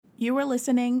You were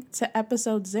listening to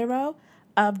episode 0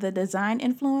 of The Design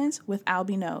Influence with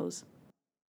Albie Knows.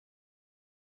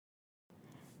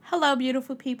 Hello,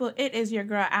 beautiful people. It is your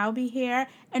girl Albie here,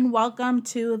 and welcome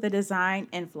to The Design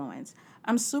Influence.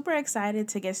 I'm super excited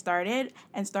to get started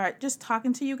and start just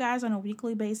talking to you guys on a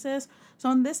weekly basis. So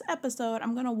in this episode,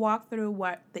 I'm going to walk through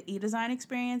what the e-design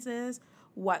experience is,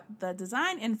 what the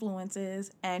design influence is,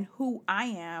 and who I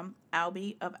am,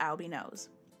 Albie of Albie Knows.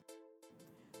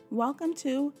 Welcome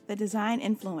to The Design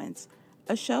Influence,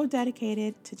 a show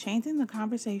dedicated to changing the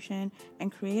conversation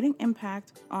and creating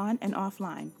impact on and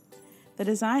offline. The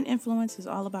Design Influence is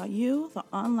all about you, the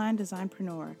online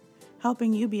designpreneur,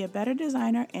 helping you be a better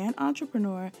designer and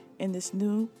entrepreneur in this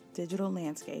new digital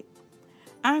landscape.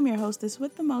 I'm your hostess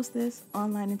with the mostest,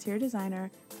 online interior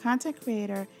designer, content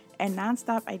creator, and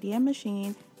nonstop idea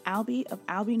machine, Albie of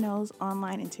Albie Knows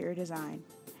Online Interior Design.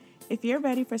 If you're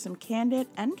ready for some candid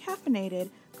and caffeinated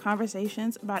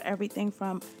conversations about everything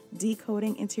from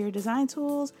decoding interior design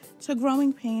tools to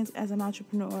growing pains as an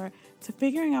entrepreneur to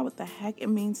figuring out what the heck it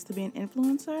means to be an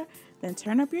influencer, then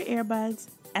turn up your earbuds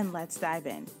and let's dive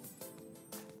in.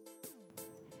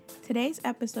 Today's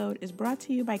episode is brought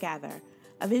to you by Gather,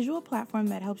 a visual platform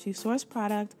that helps you source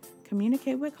product,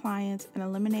 communicate with clients, and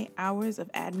eliminate hours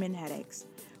of admin headaches.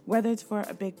 Whether it's for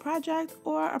a big project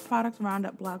or a product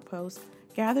roundup blog post,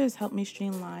 Gather has helped me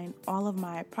streamline all of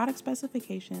my product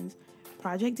specifications,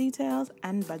 project details,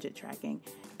 and budget tracking,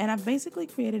 and I've basically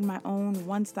created my own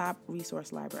one-stop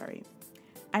resource library.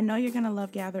 I know you're going to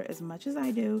love Gather as much as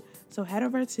I do, so head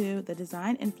over to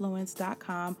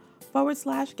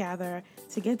thedesigninfluence.com/Gather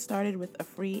to get started with a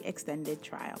free extended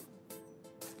trial.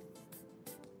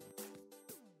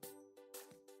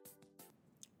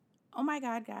 Oh my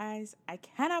God, guys, I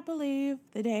cannot believe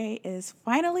the day is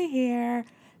finally here.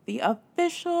 The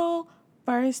official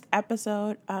first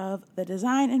episode of The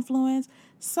Design Influence.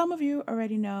 Some of you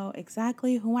already know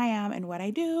exactly who I am and what I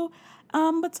do,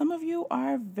 but some of you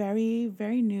are very,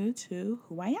 very new to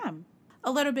who I am.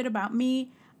 A little bit about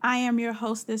me. I am your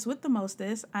hostess with the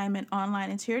mostest. I'm an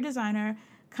online interior designer,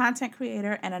 content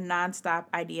creator, and a nonstop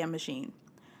idea machine.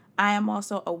 I am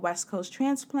also a West Coast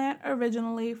transplant,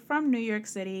 originally from New York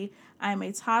City. I am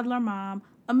a toddler mom,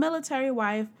 a military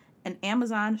wife, an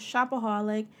Amazon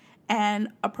shopaholic, and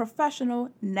a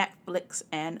professional Netflix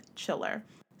and chiller.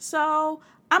 So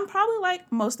I'm probably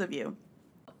like most of you.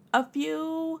 A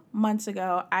few months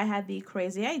ago, I had the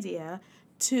crazy idea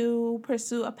to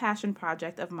pursue a passion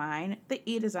project of mine, the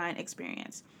e-design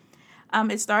experience.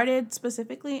 It started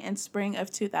specifically in spring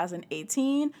of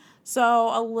 2018,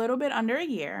 so a little bit under a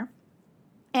year.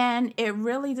 And I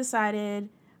really decided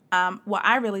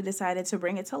to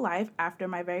bring it to life after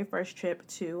my very first trip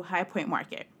to High Point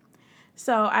Market.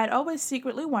 So I'd always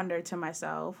secretly wondered to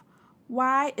myself,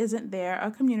 why isn't there a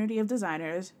community of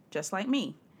designers just like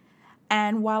me?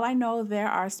 And while I know there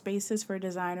are spaces for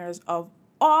designers of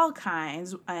all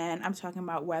kinds, and I'm talking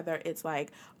about whether it's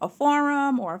like a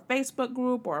forum or a Facebook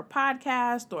group or a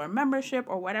podcast or a membership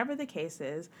or whatever the case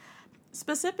is,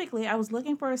 specifically, I was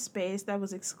looking for a space that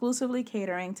was exclusively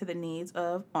catering to the needs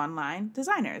of online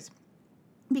designers.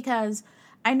 Because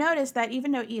I noticed that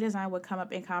even though e-design would come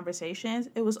up in conversations,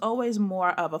 it was always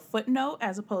more of a footnote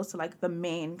as opposed to like the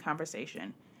main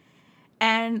conversation.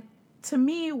 And to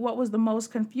me, what was the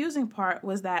most confusing part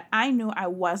was that I knew I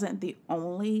wasn't the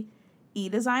only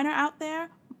e-designer out there.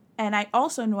 And I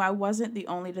also knew I wasn't the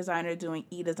only designer doing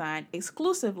e-design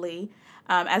exclusively,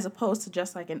 as opposed to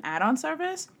just like an add-on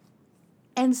service.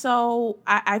 And so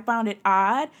I found it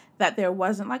odd that there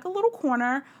wasn't like a little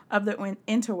corner of the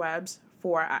interwebs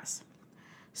for us.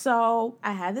 So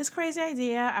I had this crazy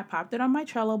idea. I popped it on my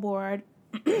Trello board.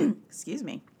 Excuse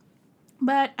me.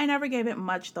 But I never gave it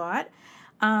much thought.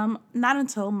 Not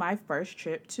until my first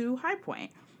trip to High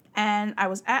Point. And I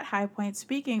was at High Point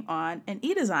speaking on an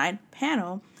e-design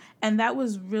panel. And that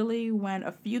was really when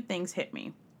a few things hit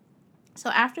me. So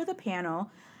after the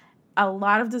panel, a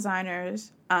lot of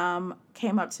designers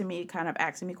came up to me kind of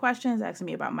asking me questions, asking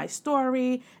me about my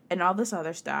story and all this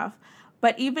other stuff.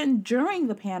 But even during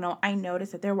the panel, I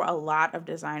noticed that there were a lot of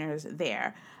designers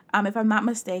there. If I'm not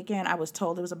mistaken, I was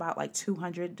told it was about like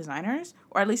 200 designers,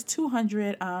 or at least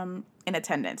 200 in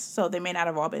attendance. So they may not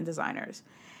have all been designers.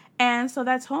 And so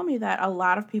that told me that a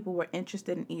lot of people were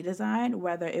interested in e-design,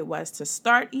 whether it was to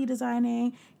start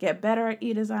e-designing, get better at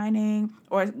e-designing,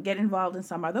 or get involved in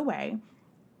some other way.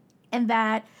 And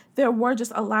that there were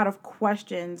just a lot of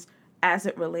questions as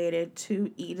it related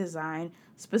to e-design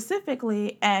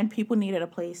specifically, and people needed a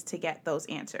place to get those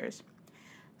answers.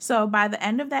 So by the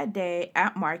end of that day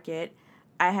at Market,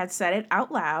 I had said it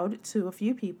out loud to a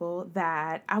few people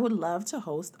that I would love to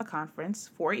host a conference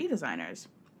for e-designers.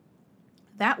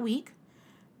 That week,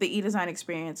 the eDesign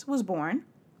experience was born.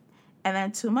 And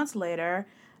then 2 months later,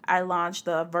 I launched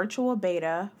the virtual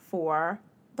beta for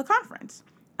the conference.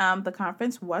 The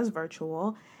conference was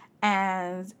virtual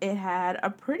and it had a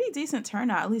pretty decent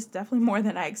turnout, at least definitely more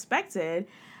than I expected.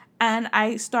 And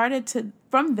I started to,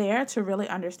 from there, to really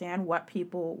understand what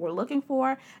people were looking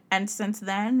for. And since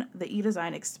then, the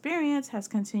eDesign experience has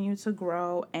continued to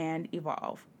grow and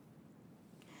evolve.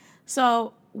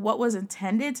 So, what was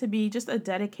intended to be just a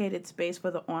dedicated space for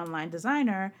the online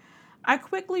designer, I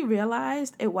quickly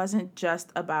realized it wasn't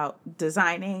just about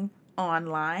designing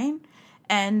online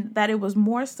and that it was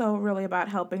more so really about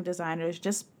helping designers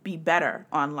just be better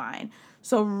online.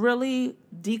 So, really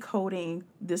decoding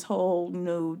this whole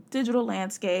new digital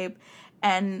landscape.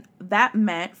 And that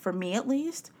meant, for me at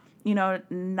least,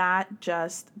 not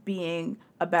just being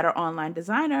a better online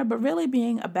designer, but really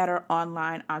being a better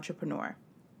online entrepreneur.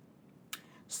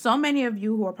 So many of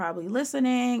you who are probably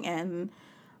listening and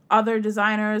other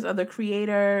designers, other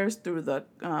creators through the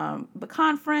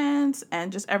conference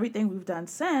and just everything we've done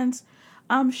since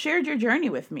shared your journey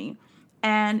with me.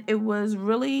 And it was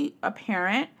really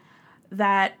apparent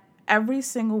that every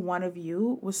single one of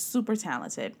you was super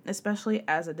talented, especially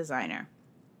as a designer.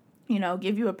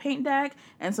 Give you a paint deck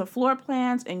and some floor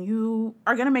plans and you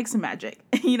are going to make some magic,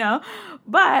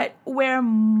 But where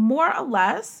more or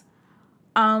less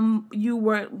you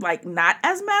were like not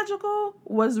as magical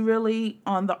was really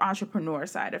on the entrepreneur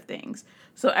side of things.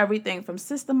 So everything from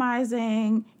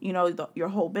systemizing, your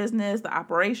whole business, the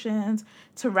operations,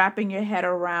 to wrapping your head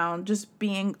around just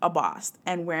being a boss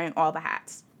and wearing all the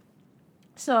hats.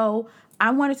 So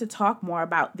I wanted to talk more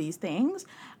about these things.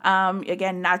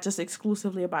 Again, not just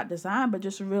exclusively about design, but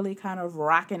just really kind of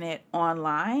rocking it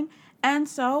online. And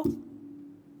so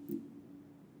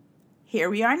here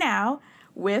we are now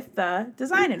with the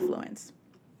design influence.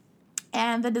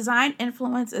 And the design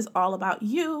influence is all about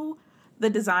you, the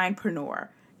designpreneur.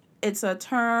 It's a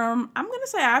term I'm going to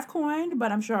say I've coined,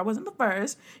 but I'm sure I wasn't the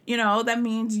first. That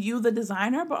means you, the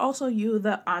designer, but also you,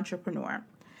 the entrepreneur.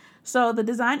 So the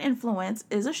Design Influence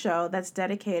is a show that's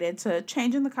dedicated to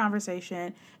changing the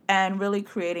conversation and really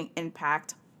creating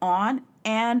impact on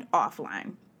and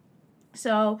offline.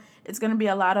 So it's going to be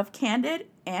a lot of candid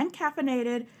and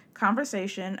caffeinated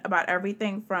conversation about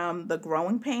everything from the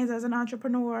growing pains as an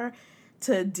entrepreneur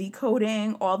to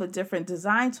decoding all the different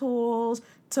design tools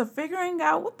to figuring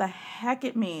out what the heck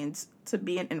it means to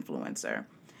be an influencer.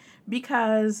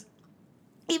 Because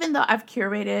even though I've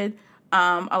curated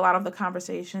a lot of the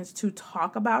conversations to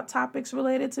talk about topics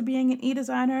related to being an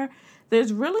e-designer,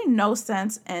 there's really no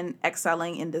sense in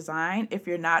excelling in design if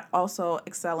you're not also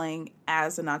excelling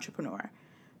as an entrepreneur.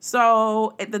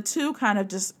 So the two kind of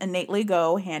just innately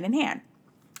go hand in hand.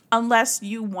 Unless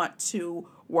you want to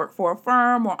work for a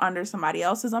firm or under somebody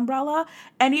else's umbrella.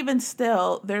 And even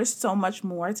still, there's so much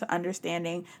more to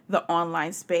understanding the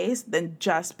online space than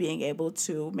just being able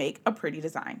to make a pretty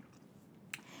design.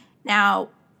 Now,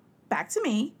 back to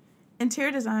me.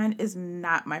 Interior design is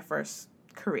not my first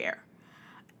career.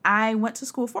 I went to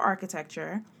school for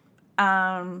architecture,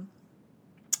 but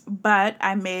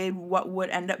I made what would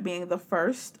end up being the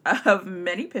first of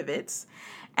many pivots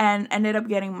and ended up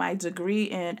getting my degree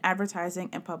in advertising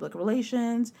and public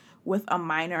relations with a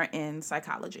minor in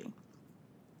psychology.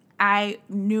 I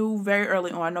knew very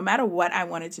early on, no matter what I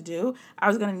wanted to do, I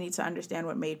was going to need to understand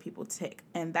what made people tick.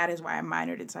 And that is why I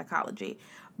minored in psychology.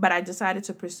 But I decided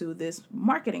to pursue this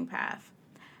marketing path.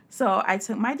 So I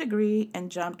took my degree and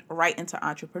jumped right into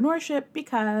entrepreneurship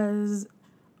because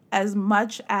as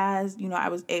much as, I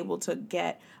was able to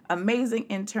get amazing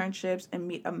internships and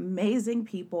meet amazing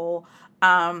people,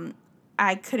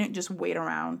 I couldn't just wait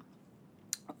around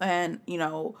and,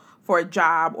 for a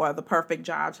job or the perfect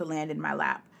job to land in my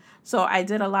lap. So I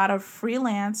did a lot of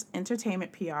freelance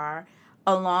entertainment PR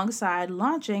alongside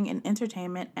launching an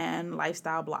entertainment and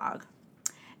lifestyle blog.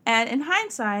 And in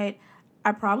hindsight,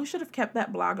 I probably should have kept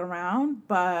that blog around,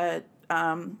 but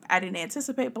I didn't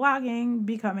anticipate blogging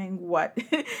becoming what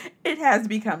it has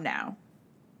become now.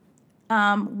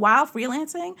 While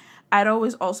freelancing, I'd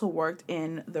always also worked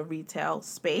in the retail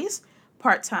space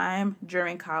part-time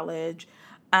during college.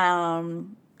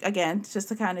 Again, just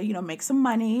to kind of, make some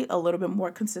money, a little bit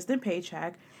more consistent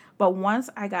paycheck. But once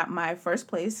I got my first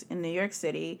place in New York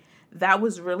City, that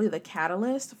was really the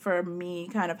catalyst for me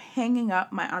kind of hanging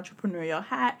up my entrepreneurial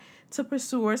hat to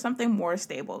pursue something more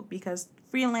stable because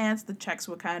freelance, the checks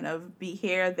would kind of be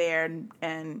here, there,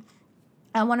 and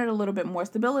I wanted a little bit more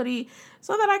stability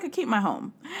so that I could keep my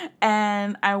home.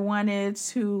 And I wanted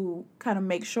to kind of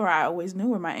make sure I always knew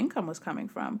where my income was coming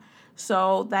from.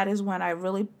 So that is when I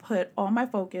really put all my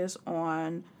focus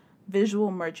on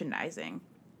visual merchandising.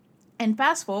 And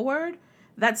fast forward,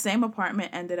 that same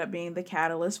apartment ended up being the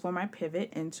catalyst for my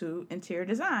pivot into interior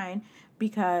design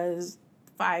because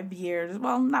 5 years,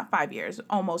 well, not 5 years,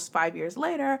 almost 5 years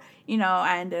later,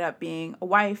 I ended up being a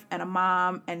wife and a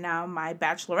mom, and now my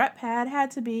bachelorette pad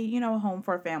had to be, a home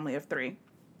for a family of three.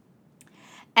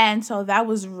 And so that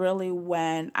was really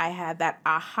when I had that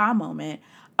aha moment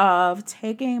of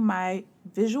taking my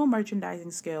visual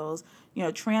merchandising skills,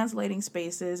 translating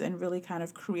spaces and really kind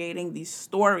of creating these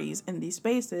stories in these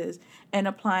spaces and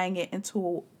applying it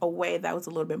into a way that was a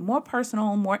little bit more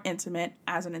personal, more intimate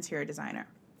as an interior designer.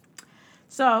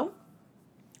 So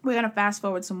we're going to fast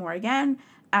forward some more again.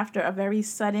 After a very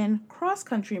sudden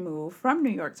cross-country move from New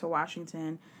York to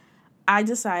Washington, I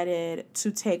decided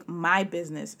to take my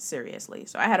business seriously.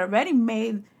 So I had already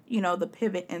made, the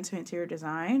pivot into interior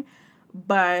design,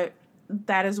 but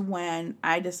that is when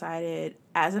I decided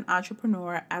as an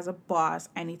entrepreneur, as a boss,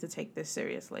 I need to take this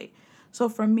seriously. So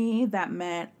for me, that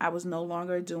meant I was no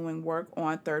longer doing work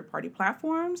on third-party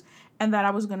platforms and that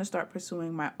I was going to start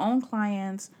pursuing my own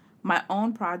clients, my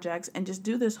own projects, and just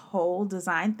do this whole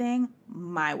design thing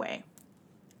my way.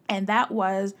 And that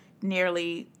was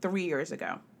nearly 3 years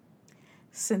ago.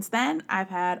 Since then, I've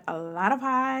had a lot of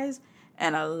highs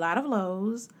and a lot of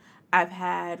lows. I've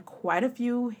had quite a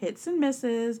few hits and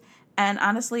misses, and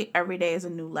honestly, every day is a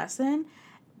new lesson,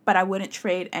 but I wouldn't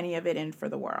trade any of it in for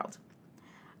the world.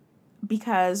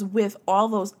 Because with all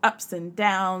those ups and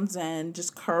downs and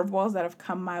just curveballs that have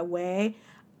come my way,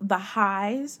 the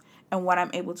highs and what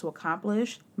I'm able to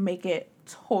accomplish make it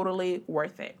totally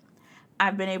worth it.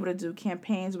 I've been able to do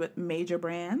campaigns with major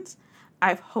brands.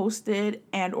 I've hosted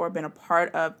and or been a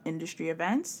part of industry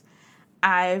events.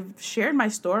 I've shared my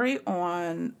story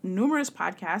on numerous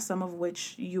podcasts, some of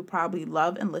which you probably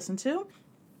love and listen to.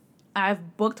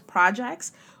 I've booked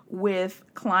projects with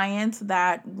clients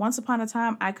that once upon a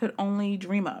time I could only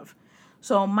dream of.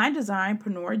 So my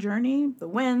designpreneur journey, the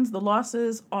wins, the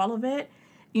losses, all of it,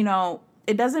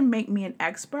 it doesn't make me an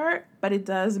expert, but it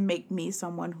does make me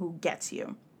someone who gets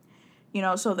you.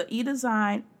 So the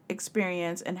e-design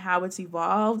experience and how it's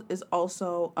evolved is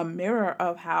also a mirror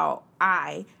of how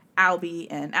Albie,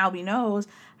 and Albie knows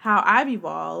how I've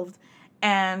evolved.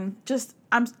 And just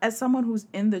as someone who's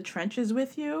in the trenches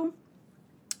with you,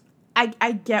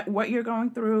 I get what you're going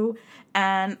through,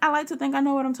 and I like to think I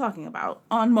know what I'm talking about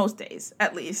on most days,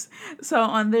 at least. So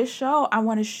on this show, I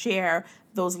want to share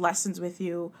those lessons with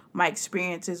you, my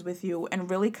experiences with you, and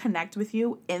really connect with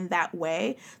you in that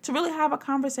way to really have a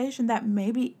conversation that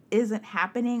maybe isn't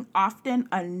happening often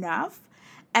enough,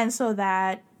 and so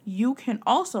that you can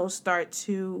also start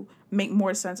to make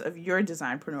more sense of your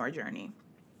designpreneur journey.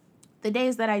 The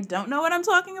days that I don't know what I'm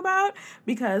talking about,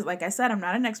 because like I said, I'm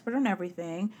not an expert on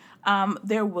everything,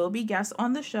 there will be guests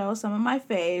on the show, some of my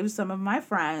faves, some of my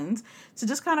friends, to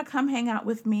just kind of come hang out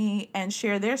with me and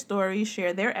share their stories,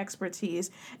 share their expertise,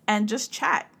 and just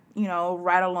chat,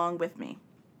 right along with me.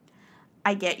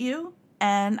 I get you,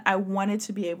 and I wanted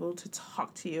to be able to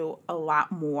talk to you a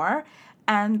lot more,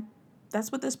 and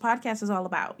that's what this podcast is all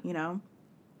about,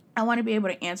 I want to be able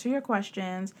to answer your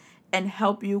questions and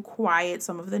help you quiet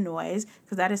some of the noise,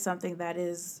 because that is something that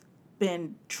has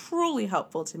been truly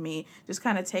helpful to me, just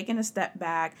kind of taking a step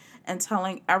back and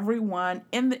telling everyone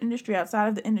in the industry, outside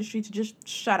of the industry, to just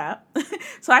shut up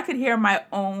so I could hear my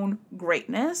own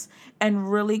greatness and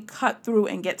really cut through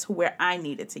and get to where I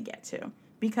needed to get to.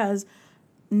 Because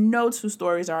no two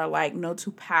stories are alike, no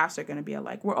two paths are going to be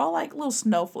alike. We're all like little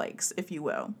snowflakes, if you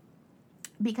will,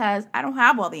 because I don't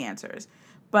have all the answers.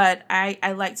 But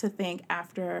I like to think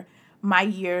after my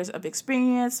years of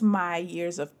experience, my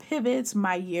years of pivots,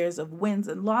 my years of wins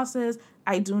and losses,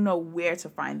 I do know where to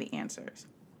find the answers.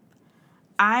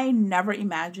 I never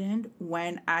imagined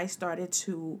when I started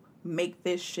to make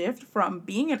this shift from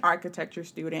being an architecture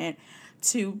student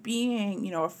to being,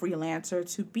 a freelancer,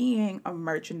 to being a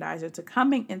merchandiser, to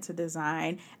coming into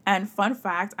design. And fun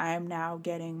fact, I am now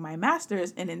getting my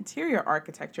master's in interior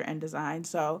architecture and design.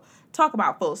 So talk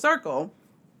about full circle.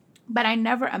 But I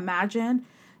never imagined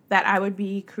that I would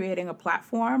be creating a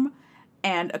platform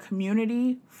and a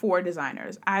community for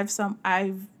designers. I've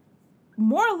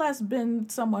more or less been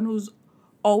someone who's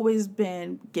always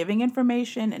been giving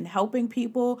information and helping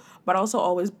people, but also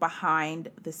always behind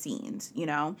the scenes,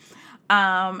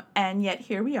 and yet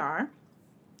here we are.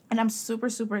 And I'm super,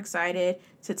 super excited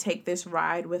to take this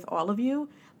ride with all of you.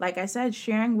 Like I said,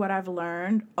 sharing what I've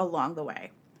learned along the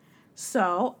way.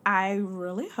 So I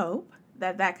really hope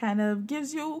that kind of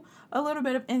gives you a little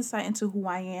bit of insight into who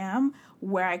I am,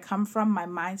 where I come from, my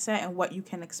mindset, and what you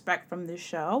can expect from this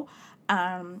show.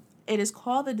 It is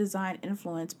called The Design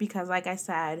Influence because, like I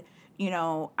said,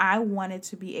 I wanted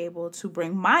to be able to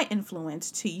bring my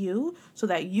influence to you so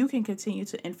that you can continue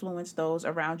to influence those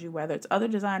around you, whether it's other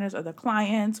designers, other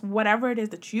clients, whatever it is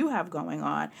that you have going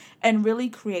on, and really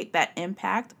create that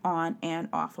impact on and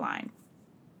offline.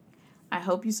 I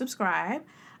hope you subscribe.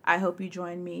 I hope you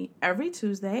join me every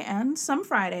Tuesday and some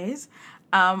Fridays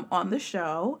on the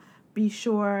show. Be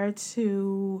sure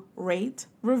to rate,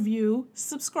 review,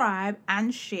 subscribe,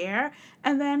 and share,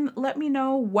 and then let me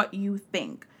know what you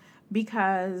think,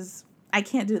 because I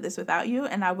can't do this without you,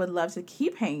 and I would love to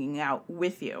keep hanging out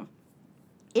with you.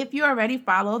 If you already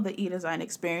follow the eDesign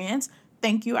experience,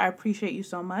 thank you. I appreciate you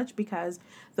so much, because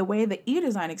the way the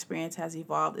eDesign experience has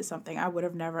evolved is something I would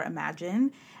have never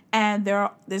imagined. And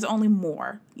there's only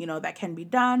more, that can be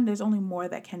done. There's only more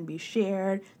that can be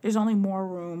shared. There's only more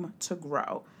room to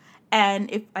grow.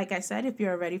 And if, like I said, if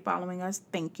you're already following us,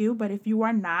 thank you. But if you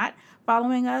are not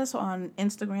following us on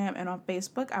Instagram and on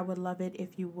Facebook, I would love it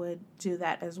if you would do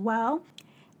that as well.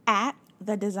 At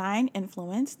The Design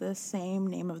Influence, the same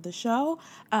name of the show.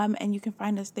 And you can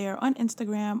find us there on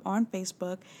Instagram or on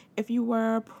Facebook. If you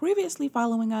were previously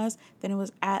following us, then it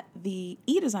was at the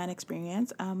eDesign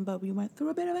Experience. But we went through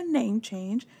a bit of a name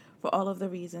change for all of the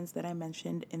reasons that I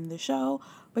mentioned in the show.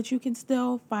 But you can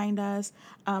still find us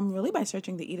really by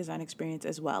searching the eDesign Experience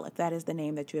as well, if that is the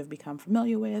name that you have become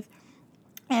familiar with.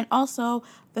 And also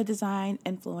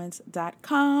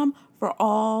thedesigninfluence.com for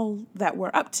all that we're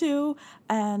up to,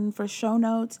 and for show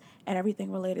notes and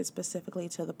everything related specifically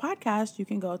to the podcast, you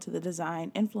can go to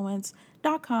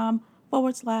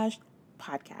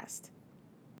thedesigninfluence.com/podcast.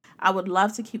 I would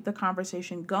love to keep the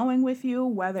conversation going with you,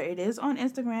 whether it is on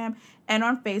Instagram and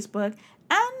on Facebook.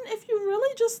 And if you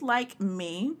really just like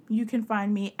me, you can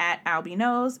find me at Albie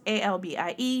Knows,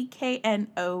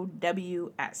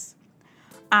 ALBIEKNOWS.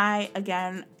 I,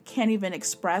 again, can't even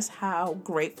express how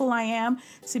grateful I am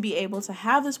to be able to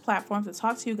have this platform to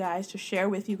talk to you guys, to share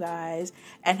with you guys,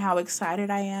 and how excited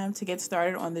I am to get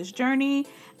started on this journey.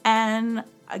 And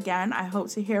again, I hope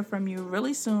to hear from you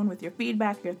really soon with your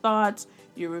feedback, your thoughts,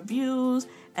 your reviews.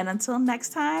 And until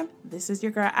next time, this is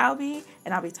your girl Albie,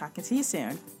 and I'll be talking to you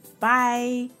soon.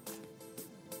 Bye.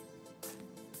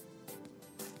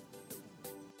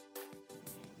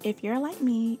 If you're like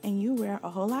me and you wear a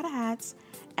whole lot of hats,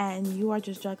 and you are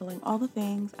just juggling all the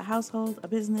things, a household, a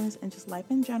business, and just life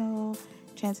in general,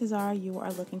 chances are you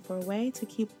are looking for a way to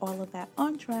keep all of that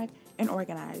on track and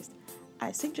organized.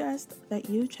 I suggest that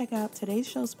you check out today's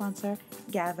show sponsor,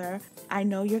 Gather. I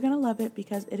know you're going to love it,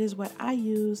 because it is what I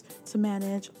use to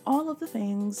manage all of the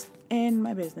things in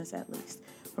my business, at least.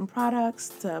 From products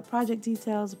to project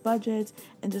details, budgets,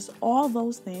 and just all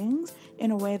those things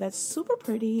in a way that's super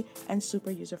pretty and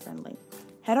super user-friendly.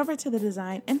 Head over to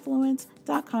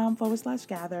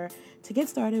thedesigninfluence.com/gather to get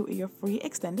started with your free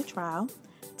extended trial.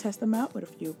 Test them out with a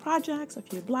few projects, a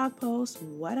few blog posts,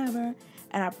 whatever,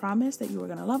 and I promise that you are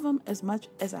going to love them as much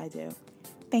as I do.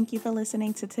 Thank you for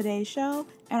listening to today's show,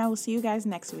 and I will see you guys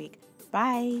next week.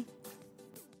 Bye.